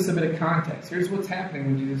 Matthew gives us a bit of context. Here's what's happening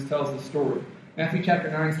when Jesus tells the story. Matthew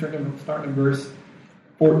chapter 9, starting in verse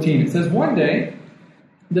 14. It says, one day,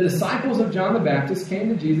 the disciples of John the Baptist came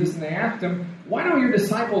to Jesus, and they asked him, why don't your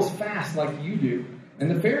disciples fast like you do,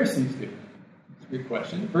 and the Pharisees do? That's a good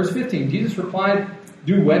question. Verse 15, Jesus replied,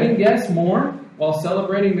 Do wedding guests mourn while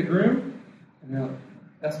celebrating the groom? No,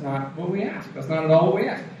 that's not what we ask. That's not at all what we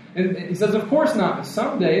ask. And he says, of course not. But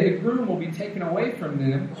someday the groom will be taken away from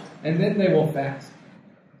them, and then they will fast.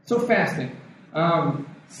 So fasting.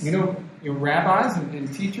 Rabbis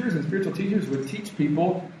and teachers and spiritual teachers would teach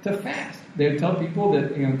people to fast. They would tell people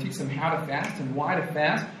that, teach them how to fast and why to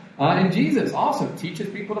fast. And Jesus also teaches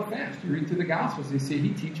people to fast. You read through the Gospels, you see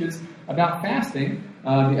he teaches about fasting.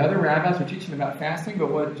 The other rabbis are teaching about fasting,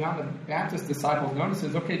 but what John the Baptist's disciples notice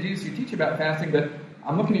is, okay, Jesus, you teach about fasting, but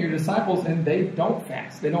I'm looking at your disciples and they don't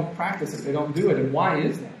fast. They don't practice it. They don't do it. And why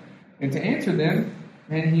is that? And to answer them,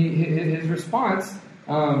 and his response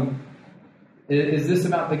is this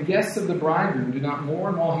about the guests of the bridegroom do not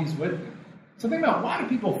mourn while he's with them. So think about, why do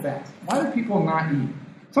people fast? Why do people not eat?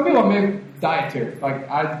 Some people are dietary, like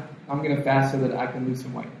I'm going to fast so that I can lose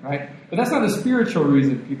some weight, right? But that's not the spiritual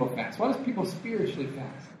reason people fast. Why do people spiritually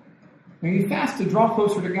fast? You fast to draw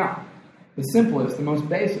closer to God. The simplest, the most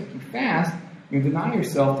basic. You fast, you deny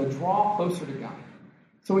yourself to draw closer to God.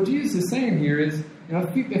 So what Jesus is saying here is,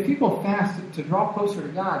 if people fast to draw closer to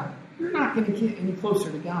God, you're not going to get any closer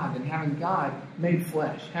to God than having God made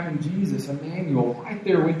flesh, having Jesus, Emmanuel, right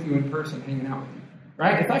there with you in person, hanging out with you.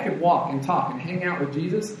 Right? If I could walk and talk and hang out with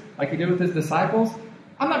Jesus like he did with his disciples,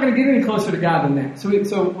 I'm not going to get any closer to God than that. So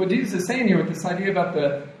what Jesus is saying here with this idea about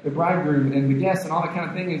the bridegroom and the guests and all that kind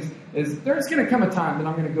of thing is there's going to come a time that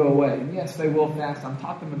I'm going to go away. And yes, they will fast. I've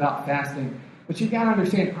taught them about fasting. But you've got to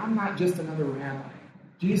understand, I'm not just another rabbi.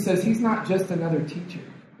 Jesus says he's not just another teacher.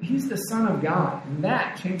 He's the Son of God. And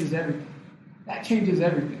that changes everything. That changes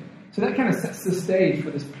everything. So that kind of sets the stage for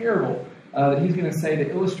this parable that he's going to say to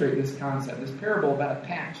illustrate this concept. This parable about a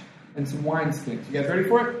patch and some wineskins. You guys ready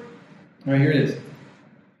for it? All right, here it is.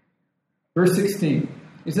 Verse 16.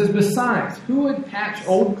 It says, besides, who would patch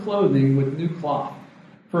old clothing with new cloth?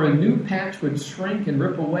 For a new patch would shrink and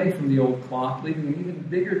rip away from the old cloth, leaving an even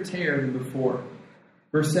bigger tear than before.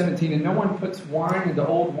 Verse 17. And no one puts wine into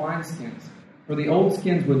old wineskins, for the old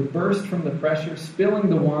skins would burst from the pressure, spilling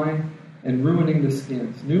the wine and ruining the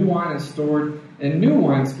skins. New wine is stored in new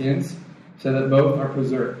wineskins, so that both are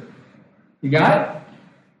preserved. You got it?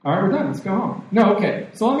 All right, we're done. Let's go home. No, okay.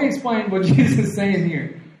 So let me explain what Jesus is saying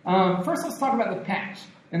here. First, let's talk about the patch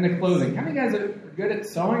and the clothing. How many guys are good at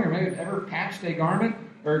sewing or maybe ever patched a garment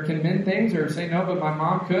or can mend things or say, no, but my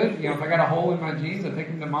mom could? If I got a hole in my jeans, I take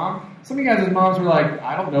them to mom. Some of you guys' moms were like,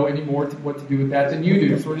 I don't know any more what to do with that than you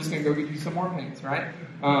do, so we're just going to go get you some more pants, right?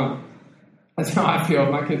 That's how I feel. If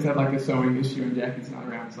my kids have like a sewing issue and Jackie's not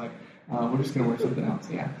around, it's like, we're just going to wear something else.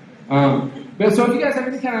 Yeah. But so if you guys have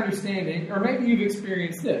any kind of understanding, or maybe you've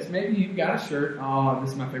experienced this, maybe you've got a shirt,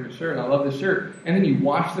 this is my favorite shirt, I love this shirt, and then you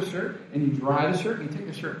wash the shirt, and you dry the shirt, and you take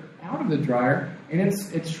the shirt out of the dryer, and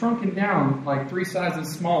it's shrunken down like 3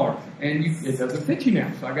 sizes smaller, and it doesn't fit you now,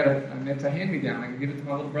 so it's a hand-me-down, I can give it to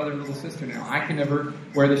my little brother and little sister now, I can never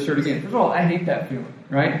wear this shirt again. First of all, I hate that feeling,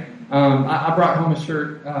 right? I brought home a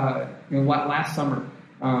shirt, last summer,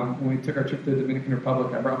 when we took our trip to the Dominican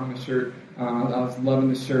Republic, I brought home a shirt. I was loving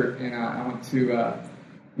the shirt, and I went to,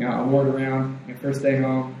 I wore it around my first day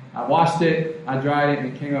home. I washed it, I dried it, and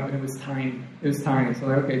it came up, and it was tiny. It was tiny. So I'm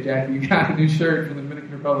like, okay, Jackie, you got a new shirt from the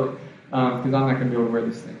Dominican Republic, because I'm not going to be able to wear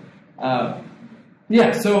this thing.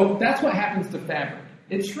 So that's what happens to fabric.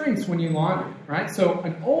 It shrinks when you launder it, right? So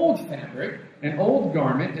an old fabric, an old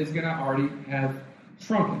garment is going to already have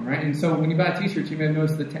shrunken, right? And so when you buy t-shirts, you may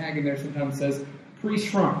notice the tag in there sometimes says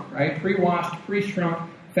pre-shrunk, right? Pre-washed, pre-shrunk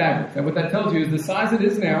fabric. And what that tells you is the size it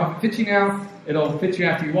is now, if it fits you now, it'll fit you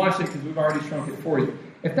after you wash it because we've already shrunk it for you.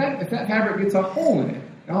 If that fabric gets a hole in it,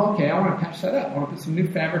 okay, I want to patch that up. I want to put some new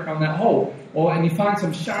fabric on that hole. Well, and you find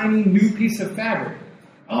some shiny new piece of fabric.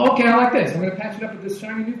 Okay, I like this. I'm going to patch it up with this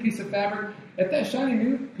shiny new piece of fabric. If that shiny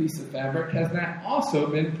new piece of fabric has not also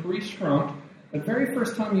been pre-shrunk, the very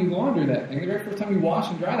first time you launder that thing, the very first time you wash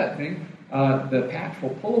and dry that thing, the patch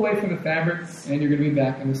will pull away from the fabric, and you're going to be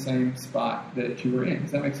back in the same spot that you were in.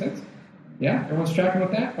 Does that make sense? Yeah? Everyone's tracking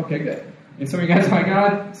with that? Okay, good. And some of you guys are like,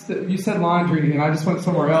 God, you said laundry, and I just went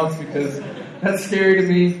somewhere else because that's scary to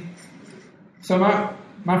me. So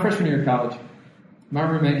my freshman year of college, my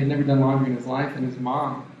roommate had never done laundry in his life, and his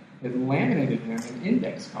mom had laminated him an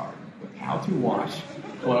index card with how to wash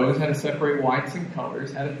clothes, how to separate whites and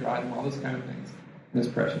colors, how to dry them, all those kind of things. It was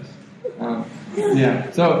precious.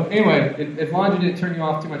 So anyway, if laundry didn't turn you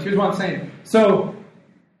off too much, here's what I'm saying. So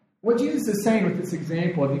what Jesus is saying with this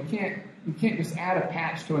example, if you can't just add a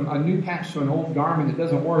patch to a new patch to an old garment that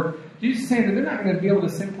doesn't work. Jesus is saying that they're not going to be able to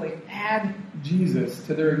simply add Jesus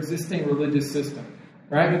to their existing religious system,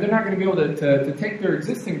 right? But they're not going to be able to take their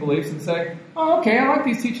existing beliefs and say, oh, okay, I like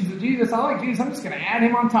these teachings of Jesus. I like Jesus. I'm just going to add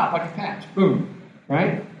him on top like a patch. Boom.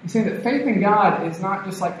 right? He's saying that faith in God is not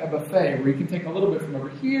just like a buffet where you can take a little bit from over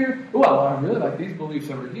here. Well, I really like these beliefs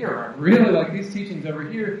over here. Or I really like these teachings over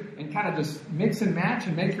here, and kind of just mix and match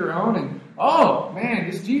and make your own. And, oh, man,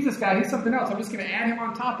 this Jesus guy, he's something else. I'm just going to add him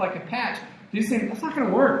on top like a patch. Jesus saying, that's not going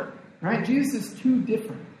to work, right? Jesus is too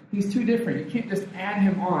different. He's too different. You can't just add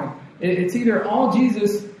him on. It's either all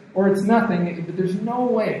Jesus or it's nothing, but there's no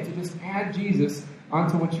way to just add Jesus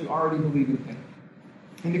onto what you already believe in him.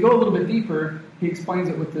 And to go a little bit deeper, he explains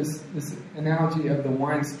it with this analogy of the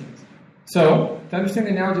wineskins. So, to understand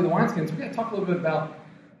the analogy of the wineskins, we've got to talk a little bit about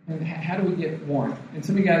how do we get wine. And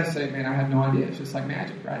some of you guys say, man, I have no idea. It's just like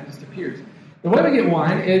magic, right? It just appears. The way we get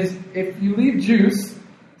wine is if you leave juice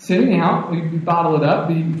sitting out, you bottle it up,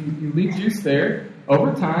 you leave juice there.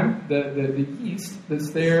 Over time, the yeast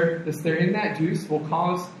that's there in that juice will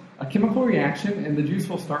cause a chemical reaction, and the juice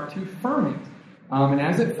will start to ferment. And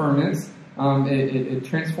as it ferments, it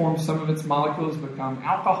transforms some of its molecules, become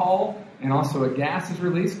alcohol, and also a gas is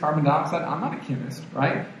released, carbon dioxide. I'm not a chemist,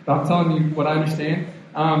 right? But I'm telling you what I understand.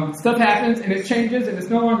 Stuff happens, and it changes, and it's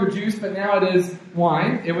no longer juice, but now it is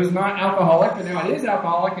wine. It was not alcoholic, but now it is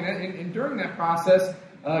alcoholic, and during that process,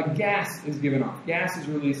 gas is given off. Gas is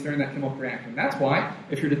released during that chemical reaction. That's why,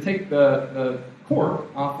 if you're to take the cork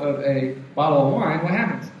off of a bottle of wine, what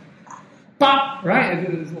happens? Pop! Right?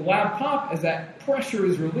 There's a loud pop as that pressure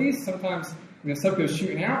is released. Sometimes stuff goes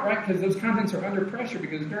shooting out, right? Because those contents are under pressure,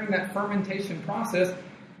 because during that fermentation process,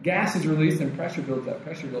 gas is released and pressure builds up.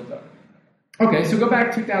 Okay, so go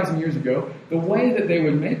back 2,000 years ago. The way that they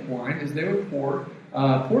would make wine is they would pour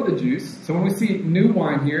the juice. So when we see new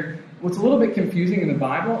wine here, what's a little bit confusing in the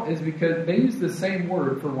Bible is because they use the same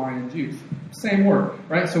word for wine and juice. Same word,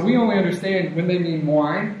 right? So we only understand when they mean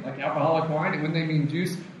wine, like alcoholic wine, and when they mean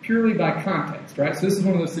juice purely by context, right? So this is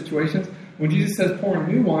one of those situations. When Jesus says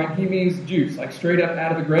pouring new wine, he means juice, like straight up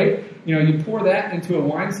out of the grape. You pour that into a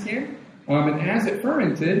wineskin, and as it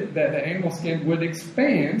fermented, the animal skin would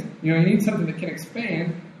expand. You need something that can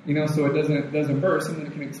expand, so it doesn't burst, something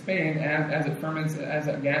that can expand as it ferments, as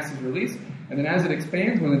that gas is released. And then as it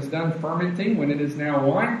expands, when it's done fermenting, when it is now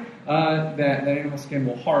wine, that animal skin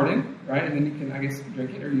will harden, right? And then you can, I guess,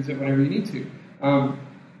 drink it or use it whenever you need to.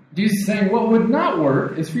 Jesus is saying what would not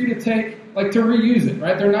work is for you to to reuse it,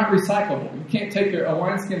 right? They're not recyclable. You can't take a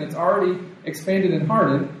wineskin that's already expanded and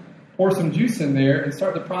hardened, pour some juice in there, and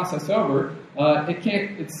start the process over.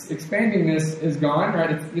 Its expandingness is gone,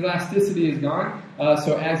 right? Its elasticity is gone.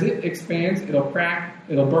 So as it expands, it'll crack,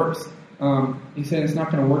 it'll burst. He said it's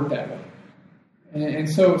not going to work that way. And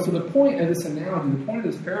so the point of this analogy, the point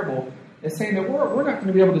of this parable, is saying that we're not going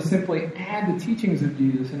to be able to simply add the teachings of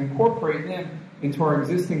Jesus and incorporate them into our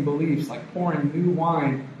existing beliefs, like pouring new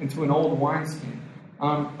wine into an old wineskin.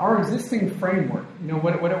 Our existing framework,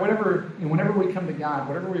 whenever we come to God,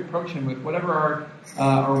 whatever we approach Him with, whatever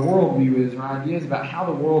our worldview is, or ideas about how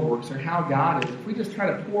the world works or how God is, if we just try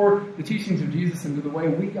to pour the teachings of Jesus into the way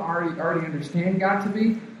we already understand God to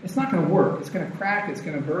be, it's not going to work. It's going to crack. It's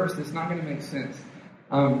going to burst. It's not going to make sense.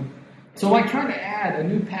 So like trying to add a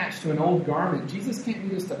new patch to an old garment, Jesus can't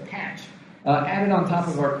be just a patch added on top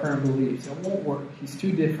of our current beliefs. It won't work. He's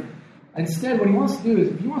too different. Instead, what He wants to do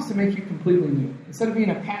is He wants to make you completely new. Instead of being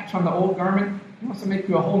a patch on the old garment, He wants to make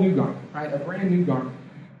you a whole new garment, right? A brand new garment.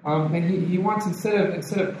 And He wants,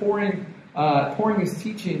 instead of pouring His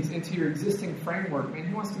teachings into your existing framework,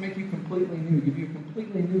 He wants to make you completely new, give you a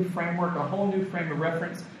completely new framework, a whole new frame of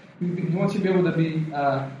reference. He wants you to be able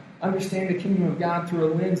to understand the kingdom of God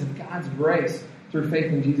through a lens of God's grace through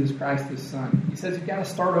faith in Jesus Christ, His Son. He says you've got to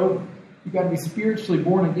start over. You've got to be spiritually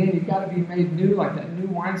born again. You've got to be made new like that new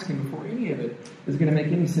wineskin before any of it is going to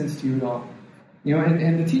make any sense to you at all.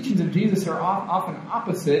 And the teachings of Jesus are often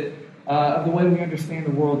opposite of the way we understand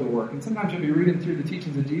the world to work. And sometimes you'll be reading through the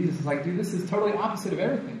teachings of Jesus. It's like, dude, this is totally opposite of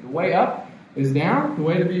everything. The way up is down. The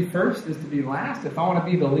way to be first is to be last. If I want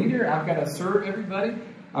to be the leader, I've got to serve everybody.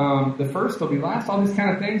 The first will be last. All these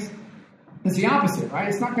kind of things. It's the opposite, right?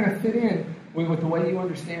 It's not going to fit in with the way you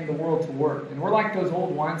understand the world to work. And we're like those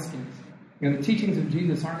old wineskins. The teachings of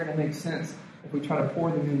Jesus aren't going to make sense if we try to pour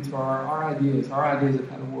them into our ideas of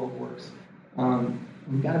how the world works.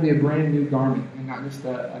 We've got to be a brand new garment and not just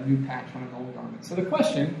a new patch on an old garment. So the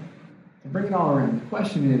question, to bring it all around, the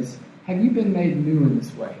question is, have you been made new in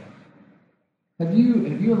this way? Have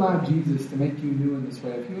you allowed Jesus to make you new in this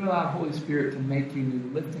way? Have you allowed Holy Spirit to make you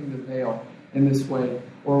new, lifting the veil in this way?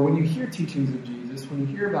 Or when you hear teachings of Jesus, when you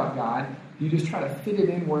hear about God, do you just try to fit it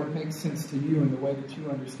in where it makes sense to you in the way that you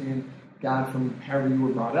understand God from however you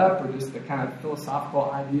were brought up, or just the kind of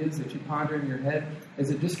philosophical ideas that you ponder in your head?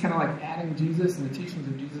 Is it just kind of like adding Jesus and the teachings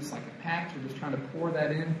of Jesus like a patch, or just trying to pour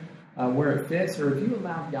that in where it fits? Or have you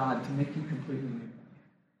allowed God to make you completely new?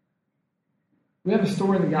 We have a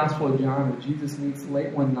story in the Gospel of John where Jesus meets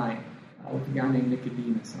late one night with a guy named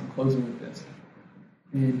Nicodemus. And I'm closing with this.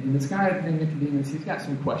 And this guy named Nicodemus, he's got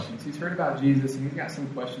some questions. He's heard about Jesus, and he's got some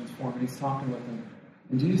questions for him, and he's talking with him.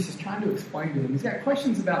 And Jesus is trying to explain to him. He's got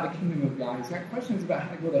questions about the kingdom of God. He's got questions about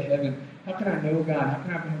how to go to heaven. How can I know God? How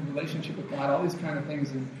can I have a relationship with God? All these kind of things.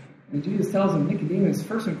 And Jesus tells him, Nicodemus,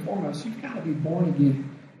 first and foremost, you've got to be born again.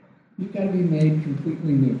 You've got to be made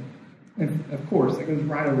completely new. And of course, that goes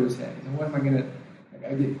right over his head. And what am I going to...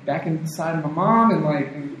 I get back inside of my mom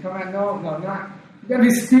and come out? No, not. You've got to be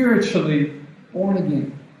spiritually born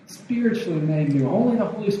again. Spiritually made new. Only the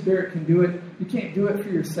Holy Spirit can do it. You can't do it for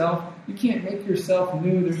yourself. You can't make yourself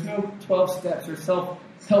new. There's no 12 steps or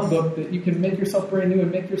self-help book that you can make yourself brand new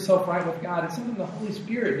and make yourself right with God. It's something the Holy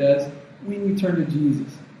Spirit does when you turn to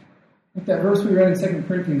Jesus. Like that verse we read in 2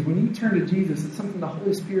 Corinthians, when you turn to Jesus, it's something the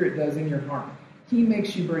Holy Spirit does in your heart. He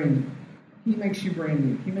makes you brand new. He makes you brand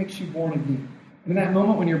new. He makes you born again. And in that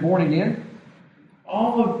moment when you're born again,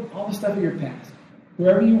 all the stuff of your past,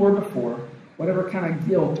 whoever you were before, whatever kind of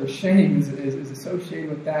guilt or shame is associated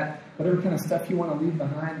with that, whatever kind of stuff you want to leave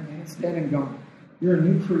behind, man, it's dead and gone. You're a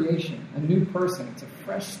new creation, a new person. It's a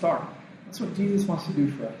fresh start. That's what Jesus wants to do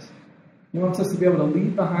for us. He wants us to be able to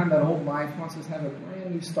leave behind that old life. He wants us to have a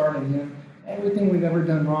brand new start in Him. Everything we've ever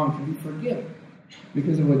done wrong can be forgiven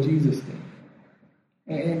because of what Jesus did.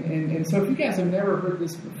 And so if you guys have never heard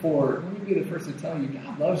this before, let me be the first to tell you,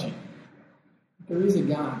 God loves you. There is a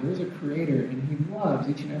God. There is a Creator, and He loves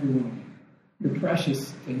each and every one of you. You're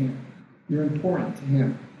precious to Him. You're important to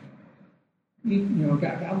Him.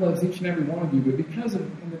 God loves each and every one of you, but because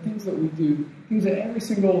of the things that we do, things that every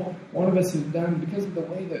single one of us has done, because of the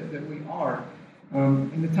way that we are,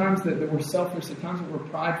 and the times that we're selfish, the times that we're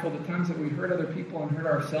prideful, the times that we hurt other people and hurt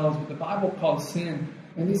ourselves, what the Bible calls sin,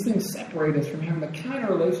 and these things separate us from having the kind of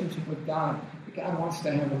relationship with God that God wants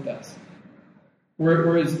to have with us.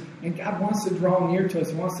 And God wants to draw near to us.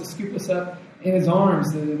 He wants to scoop us up in His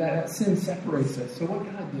arms. That sin separates us. So what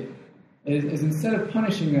God did is instead of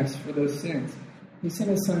punishing us for those sins, He sent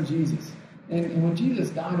His Son Jesus. And when Jesus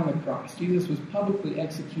died on the cross, Jesus was publicly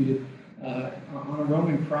executed on a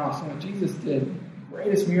Roman cross. And what Jesus did, the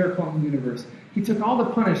greatest miracle in the universe, He took all the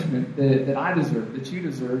punishment that I deserve, that you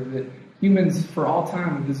deserve, that humans for all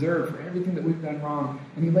time deserve for everything that we've done wrong,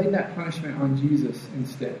 and He laid that punishment on Jesus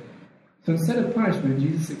instead. So instead of punishment,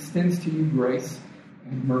 Jesus extends to you grace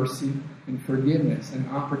and mercy and forgiveness and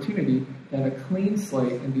opportunity to have a clean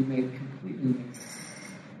slate and be made completely new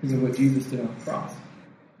because of what Jesus did on the cross.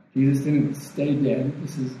 Jesus didn't stay dead.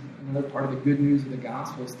 This is another part of the good news of the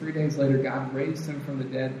gospel. 3 days later, God raised Him from the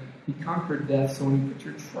dead. He conquered death. So when you put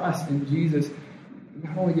your trust in Jesus, you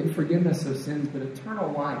not only get forgiveness of sins, but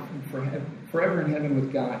eternal life and forever in heaven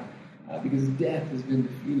with God, because death has been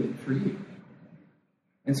defeated for you.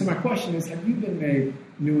 And so my question is, have you been made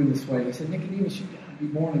new in this way? I said, Nicodemus, you've got to be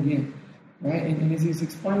born again, right? And as he's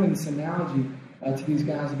explaining this analogy to these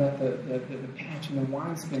guys about the patch and the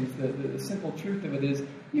wineskins, the simple truth of it is,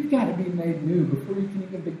 you've got to be made new before you can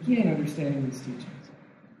even begin understanding these teachings.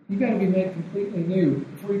 You've got to be made completely new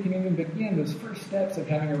before you can even begin those first steps of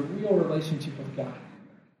having a real relationship with God.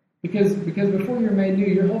 Because before you're made new,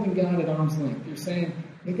 you're holding God at arm's length. You're saying,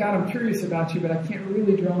 hey, God, I'm curious about you, but I can't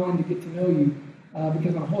really draw in to get to know you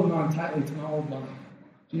because I'm holding on tightly to my old life.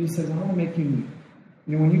 Jesus says, I want to make you new.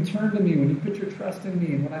 You know, when you turn to me, when you put your trust in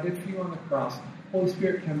me and what I did for you on the cross, Holy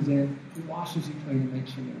Spirit comes in, He washes you clean and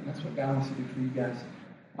makes you new. And that's what God wants to do for you guys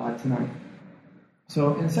tonight.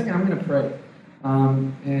 So in a second, I'm going to pray.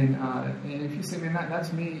 And if you say, man,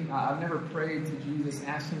 that's me, I've never prayed to Jesus,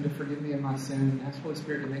 asked Him to forgive me of my sins, asked Holy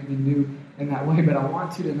Spirit to make me new in that way, but I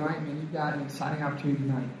want to tonight, man, you've got an exciting opportunity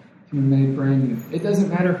tonight to be made brand new. It doesn't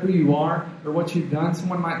matter who you are or what you've done.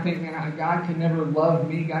 Someone might think, man, God can never love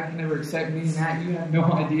me, God can never accept me, Matt, you have no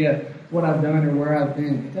idea what I've done or where I've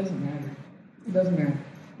been. It doesn't matter. It doesn't matter.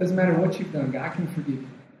 It doesn't matter what you've done. God can forgive you.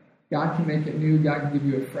 God can make it new. God can give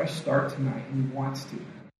you a fresh start tonight, and He wants to.